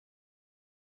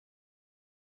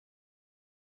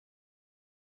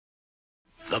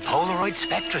The Polaroid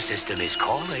Spectra system is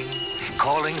calling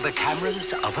the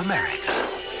cameras of America.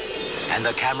 And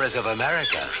the cameras of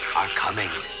America are coming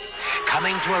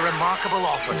to a remarkable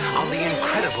offer on the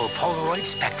incredible Polaroid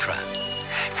Spectra.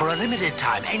 For a limited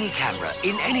time, any camera,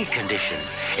 in any condition,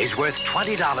 is worth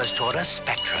 $20 toward a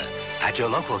Spectra at your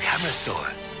local camera store.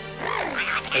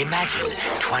 Imagine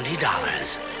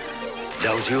 $20.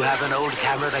 Don't you have an old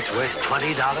camera that's worth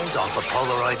 $20 off a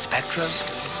Polaroid Spectra?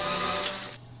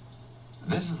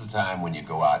 This is the time when you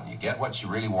go out and you get what you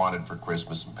really wanted for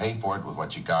Christmas and pay for it with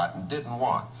what you got and didn't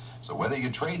want. So whether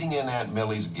you're trading in Aunt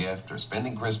Millie's gift or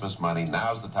spending Christmas money,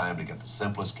 now's the time to get the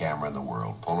simplest camera in the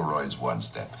world, Polaroid's One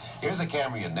Step. Here's a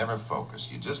camera you never focus.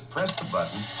 You just press the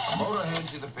button, a motor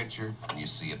hands you the picture, and you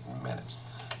see it in minutes.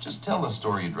 Just tell the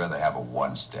story you'd rather have a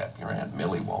One Step. Your Aunt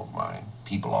Millie won't mind.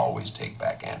 People always take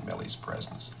back Aunt Millie's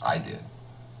presents. I did.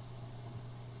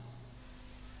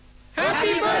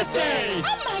 Happy birthday!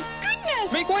 Oh, my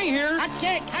goodness! Make way here! Hot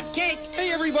cake, hot cake!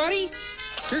 Hey, everybody!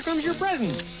 Here comes your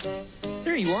present.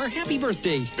 There you are. Happy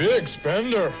birthday. Big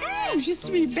spender. Oh, you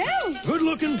sweet belle!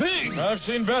 Good-looking pig. I've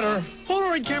seen better.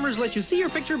 Polaroid cameras let you see your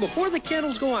picture before the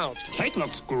candles go out. Cake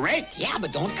looks great. Yeah,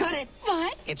 but don't cut it.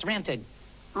 What? It's rented.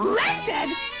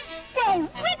 Rented? Well,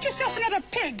 rent yourself another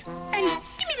pig and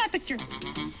give me my picture.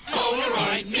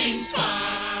 Polaroid means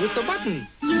fun. With the button.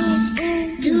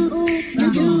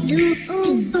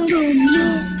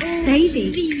 Baby.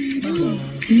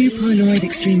 New Polaroid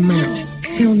Extreme Matte.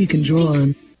 Film you can draw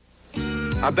on.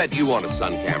 I bet you want a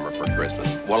sun camera for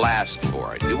Christmas. Well, ask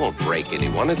for it. You won't break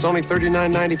anyone. It's only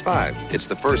 $39.95. It's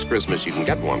the first Christmas you can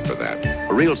get one for that.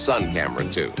 A real sun camera,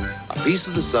 too. A piece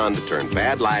of the sun to turn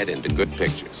bad light into good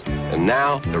pictures. And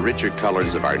now, the richer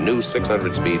colors of our new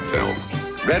 600-speed film.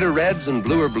 Red are reds and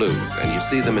blue are blues, and you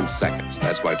see them in seconds.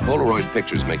 That's why Polaroid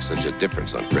pictures make such a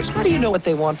difference on Christmas. How do you know what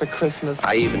they want for Christmas?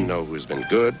 I even know who's been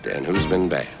good and who's been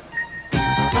bad.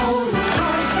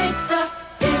 Polaroid makes the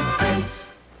difference.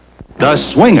 The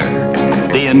Swinger,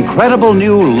 the incredible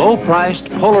new low-priced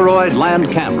Polaroid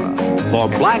land camera for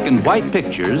black and white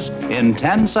pictures in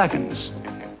 10 seconds.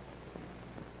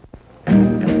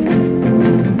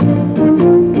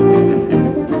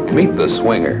 Meet the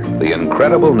Swinger, the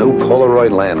incredible new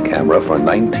Polaroid land camera for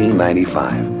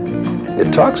 $19.95.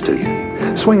 It talks to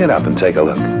you. Swing it up and take a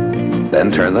look.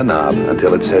 Then turn the knob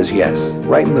until it says yes,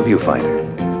 right in the viewfinder.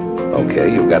 Okay,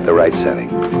 you've got the right setting.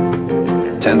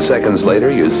 10 seconds later,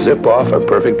 you zip off a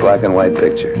perfect black and white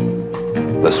picture.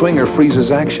 The Swinger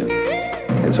freezes action.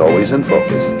 It's always in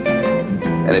focus.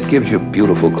 And it gives you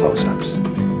beautiful close-ups.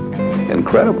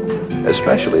 Incredible,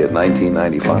 especially at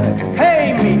 $19.95.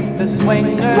 Hey, meet the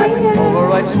Swinger,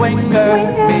 Polaroid Swinger.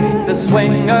 Meet the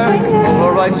Swinger,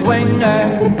 Polaroid Swinger.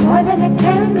 It's more than a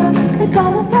camera, it's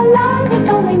almost alive. It's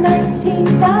only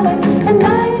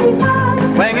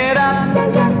 $19.95. Swing it up,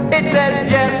 it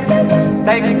says yes.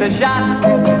 Take the shot,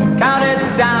 count it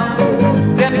down,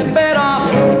 zip it off.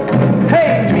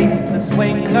 Hey, meet the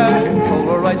Swinger,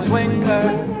 Polaroid Swinger.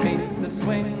 Meet the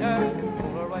Swinger,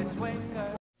 Polaroid Swinger.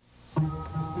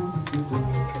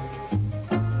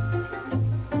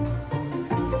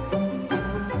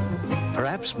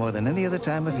 Perhaps more than any other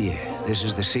time of year, this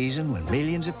is the season when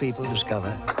millions of people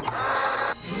discover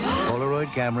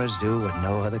Polaroid cameras do what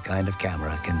no other kind of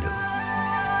camera can do.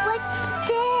 What's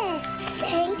this?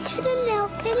 Thanks for the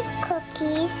milk and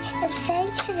cookies, and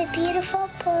thanks for the beautiful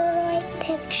Polaroid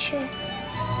picture.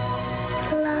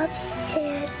 Love,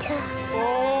 Santa.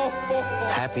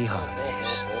 Happy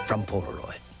holidays from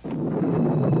Polaroid.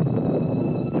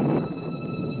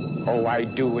 Oh, I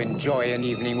do enjoy an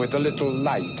evening with a little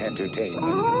light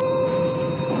entertainment.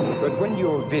 But when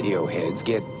your video heads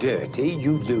get dirty,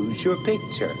 you lose your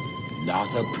picture. Not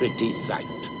a pretty sight.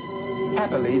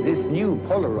 Happily, this new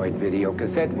Polaroid video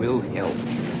cassette will help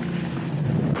you.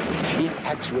 It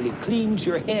actually cleans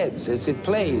your heads as it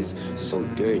plays, so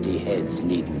dirty heads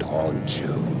needn't haunt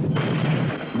you.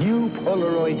 New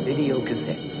Polaroid video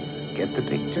cassettes. Get the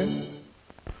picture?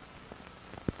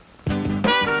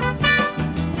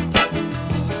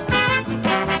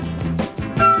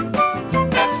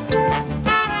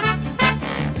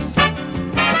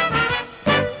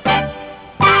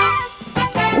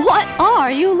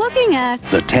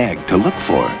 The tag to look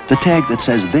for. The tag that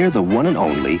says they're the one and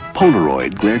only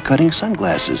Polaroid glare-cutting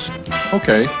sunglasses.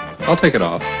 Okay, I'll take it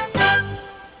off.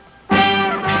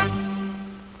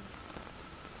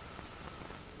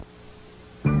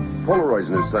 Polaroid's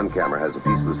new sun camera has a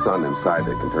piece of the sun inside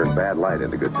that can turn bad light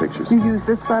into good pictures. You use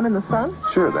this sun in the sun?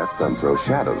 Sure, that sun throws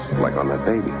shadows, like on that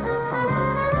baby.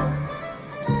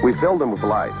 We filled them with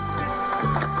light.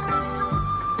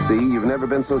 See, you've never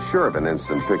been so sure of an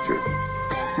instant picture.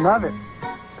 Love it.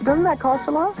 Doesn't that cost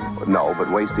a lot? No, but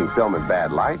wasting film in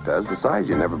bad light does. Besides,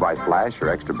 you never buy flash or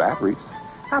extra batteries.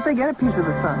 How'd they get a piece of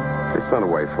the sun? They sent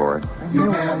away for it. We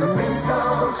got the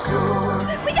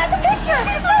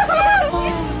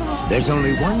picture! There's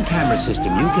only one camera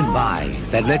system you can buy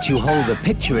that lets you hold the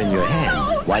picture in your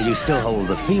hand while you still hold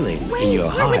the feeling in your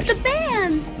heart. We're with the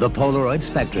band! The Polaroid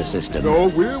Spectra system. No,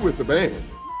 we're with the band.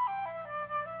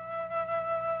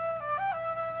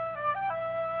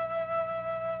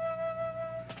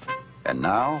 And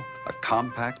now, a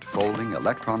compact, folding,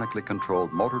 electronically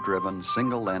controlled, motor-driven,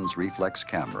 single-lens reflex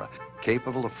camera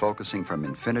capable of focusing from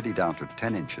infinity down to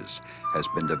 10 inches has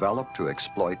been developed to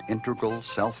exploit integral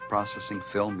self-processing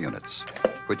film units,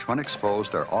 which when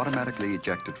exposed are automatically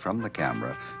ejected from the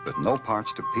camera with no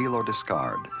parts to peel or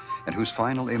discard, and whose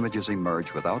final images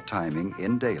emerge without timing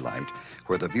in daylight,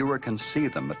 where the viewer can see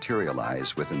them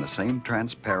materialize within the same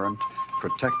transparent,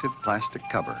 protective plastic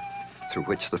cover through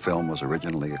which the film was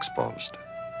originally exposed.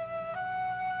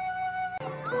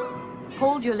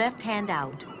 Hold your left hand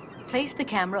out. Place the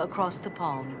camera across the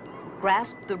palm.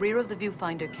 Grasp the rear of the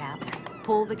viewfinder cap.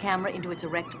 Pull the camera into its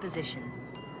erect position.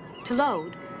 To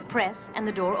load, press and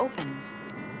the door opens.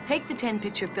 Take the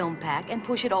 10-picture film pack and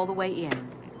push it all the way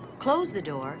in. Close the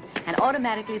door and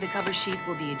automatically the cover sheet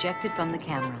will be ejected from the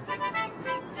camera.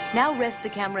 Now rest the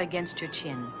camera against your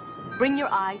chin. Bring your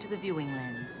eye to the viewing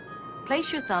lens.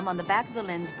 Place your thumb on the back of the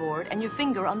lens board and your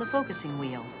finger on the focusing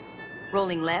wheel,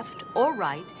 rolling left or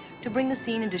right to bring the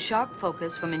scene into sharp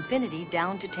focus from infinity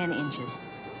down to 10 inches.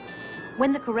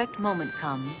 When the correct moment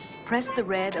comes, press the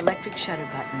red electric shutter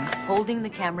button, holding the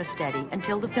camera steady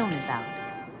until the film is out.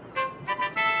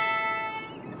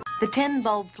 The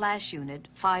 10-bulb flash unit,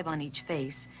 5 on each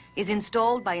face, is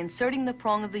installed by inserting the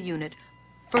prong of the unit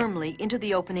firmly into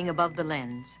the opening above the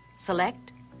lens.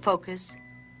 Select, focus,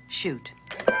 shoot.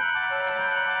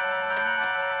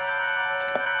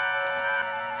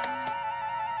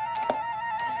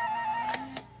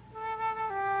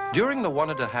 During the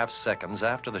 1.5 seconds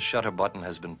after the shutter button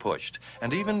has been pushed,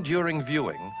 and even during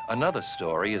viewing, another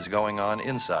story is going on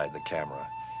inside the camera.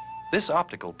 This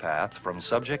optical path from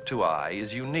subject to eye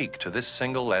is unique to this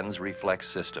single lens reflex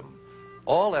system.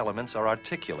 All elements are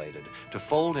articulated to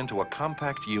fold into a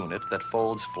compact unit that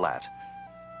folds flat.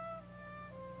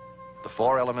 The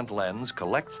 4-element lens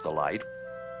collects the light,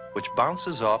 which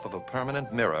bounces off of a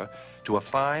permanent mirror to a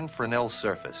fine Fresnel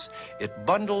surface. It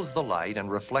bundles the light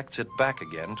and reflects it back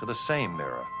again to the same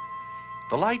mirror.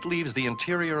 The light leaves the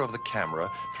interior of the camera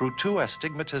through 2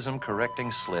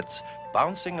 astigmatism-correcting slits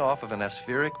bouncing off of an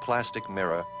aspheric plastic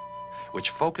mirror,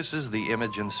 which focuses the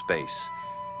image in space.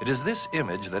 It is this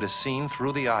image that is seen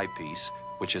through the eyepiece,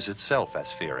 which is itself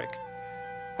aspheric.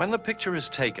 When the picture is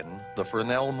taken, the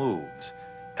Fresnel moves,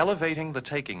 elevating the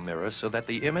taking mirror so that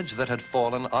the image that had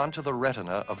fallen onto the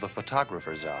retina of the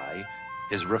photographer's eye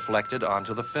is reflected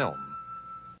onto the film.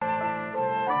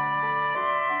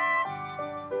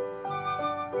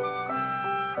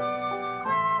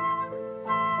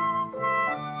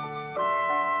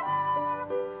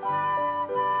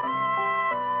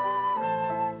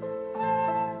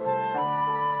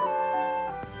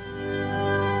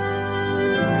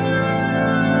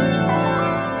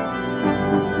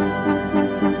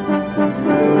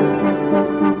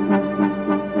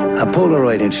 A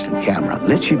Polaroid instant camera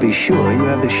lets you be sure you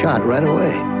have the shot right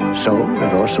away. So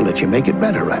it also lets you make it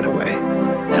better right away.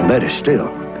 And better still,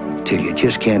 till you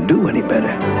just can't do any better.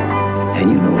 And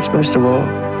you know what's best of all?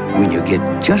 When you get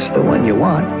just the one you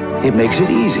want, it makes it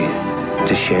easier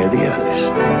to share the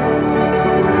others.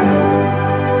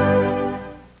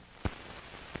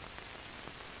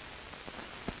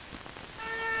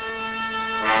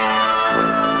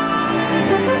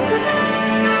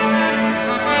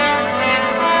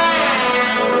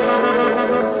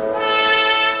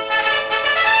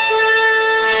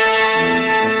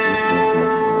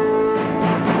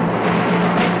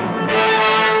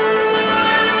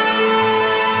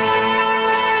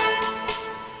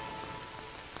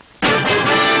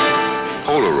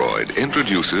 Polaroid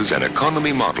introduces an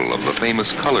economy model of the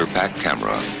famous color pack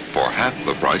camera for half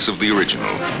the price of the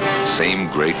original. Same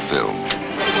great film.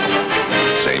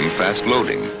 Same fast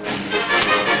loading.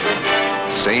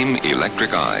 Same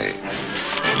electric eye.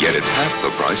 Yet it's half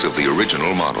the price of the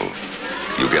original model.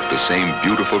 You get the same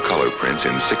beautiful color prints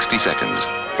in 60 seconds,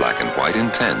 black and white in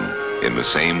 10, in the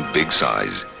same big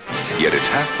size. Yet it's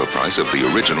half the price of the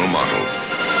original model.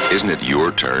 Isn't it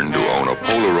your turn to own a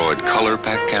Polaroid color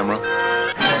pack camera?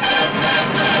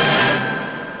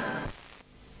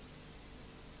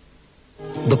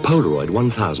 The Polaroid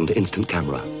 1000 instant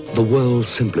camera, the world's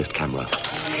simplest camera.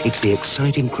 It's the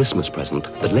exciting Christmas present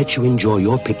that lets you enjoy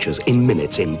your pictures in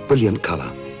minutes in brilliant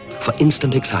color. for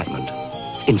instant excitement,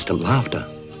 instant laughter,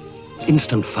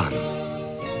 instant fun.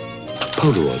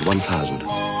 Polaroid 1000.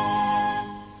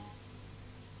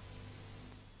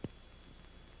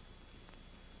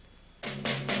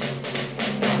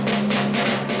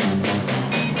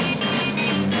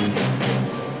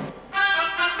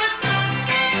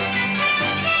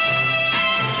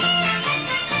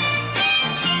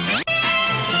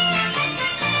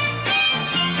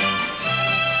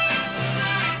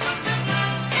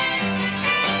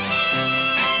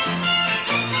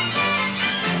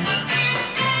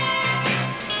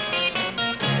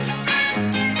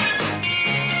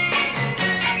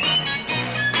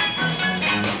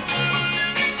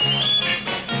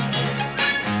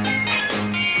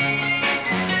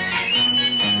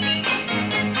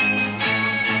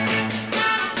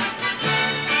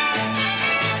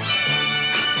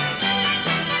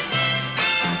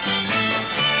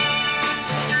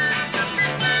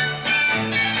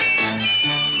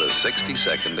 The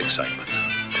 60-second excitement.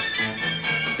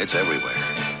 It's everywhere.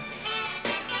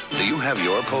 Do you have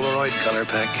your Polaroid Color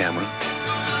Pack camera?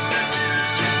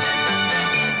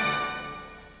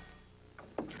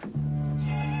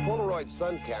 Polaroid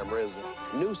Sun camera is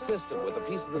a new system with a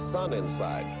piece of the sun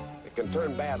inside. It can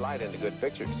turn bad light into good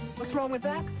pictures. What's wrong with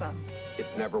that, son?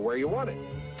 It's never where you want it.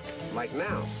 Like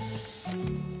now.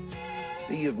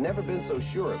 See, you've never been so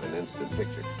sure of an instant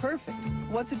picture. Perfect.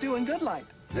 What's it do in good light?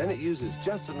 Then it uses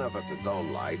just enough of its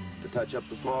own light to touch up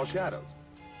the small shadows.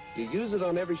 You use it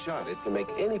on every shot, it can make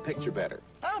any picture better.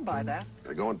 I'll buy that.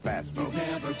 They're going fast, folks.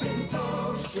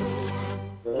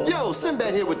 Yo,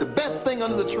 Sinbad here with the best thing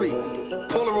under the tree.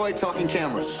 Polaroid talking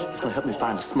cameras. It's gonna help me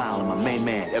find a smile on my main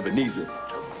man, Ebenezer.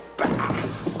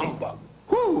 Humbug.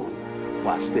 Whoo!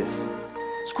 Watch this.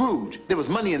 Scrooge, there was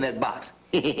money in that box.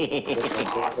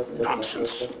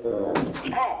 Nonsense.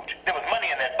 Scrooge, there was money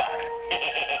in that box.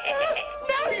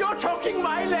 Now you're talking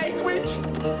my language.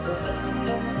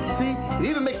 See, it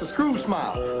even makes a Scrooge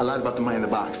smile. I lied about the money in the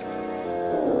box.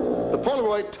 The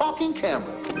Polaroid talking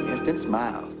camera. Instant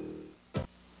smiles.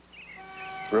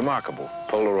 Remarkable,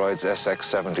 Polaroid's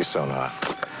SX70 sonar.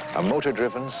 A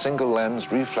motor-driven,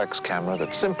 single-lens reflex camera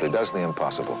that simply does the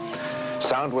impossible.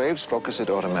 Sound waves focus it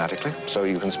automatically, so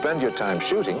you can spend your time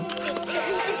shooting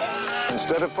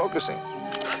instead of focusing.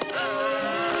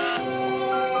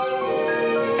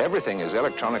 Everything is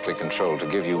electronically controlled to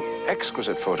give you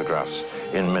exquisite photographs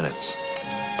in minutes.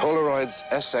 Polaroid's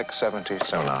SX70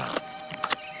 sonar.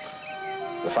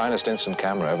 The finest instant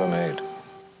camera ever made.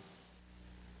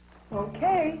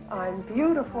 Okay, I'm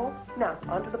beautiful. Now,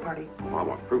 on to the party. Oh, I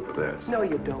want proof of this. No,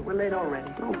 you don't. We're late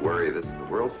already. Don't worry, this is the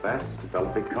world's fastest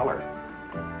developing color.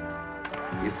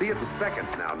 You see it in seconds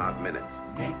now, not minutes.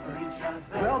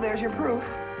 Well, there's your proof.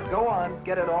 Go on,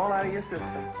 get it all out of your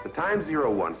system. The Time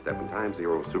Zero One Step and Time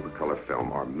Zero Supercolor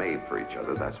film are made for each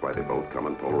other. That's why they both come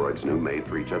in Polaroid's new Made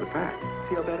for Each Other pack.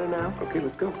 Feel better now? Okay,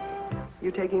 let's go.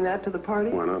 You taking that to the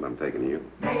party? Why not? I'm taking you.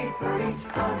 Made for each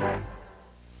other.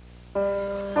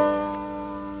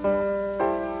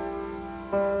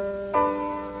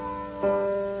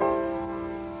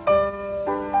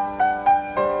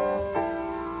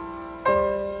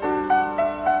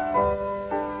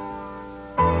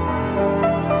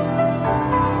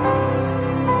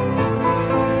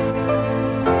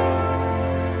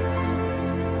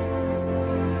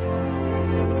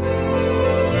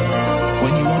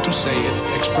 When you want to say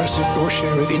it, express it, or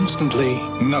share it instantly,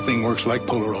 nothing works like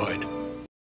Polaroid.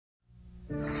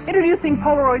 Introducing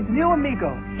Polaroid's new Amigo.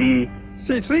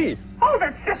 CC. Oh,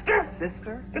 that's sister.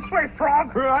 Sister? This way,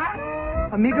 frog.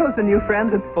 Amigo's a new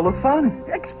friend that's full of fun.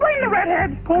 Explain the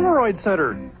redhead. Polaroid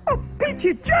Center. Oh,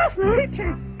 peachy, just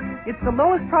peachy. It's the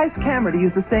lowest priced camera to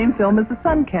use the same film as the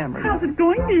Sun camera. How's it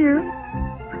going, dear?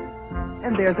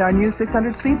 And there's our new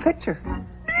 600 speed picture.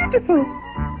 Beautiful.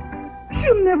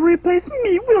 She'll never replace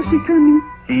me, will she, Kermit?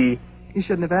 You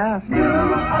shouldn't have asked.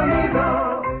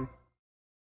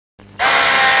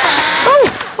 Oh,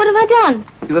 what have I done?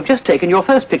 You have just taken your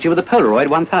first picture with the Polaroid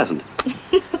 1000.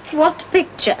 What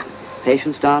picture?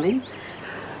 Patience, darling.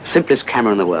 Simplest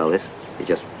camera in the world, this. You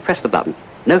just press the button.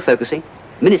 No focusing.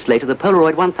 Minutes later, the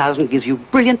Polaroid 1000 gives you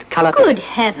brilliant color. Good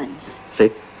heavens.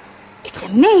 See? It's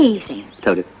amazing.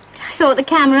 Told you. I thought the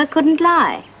camera couldn't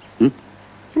lie. You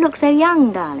look so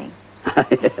young, darling.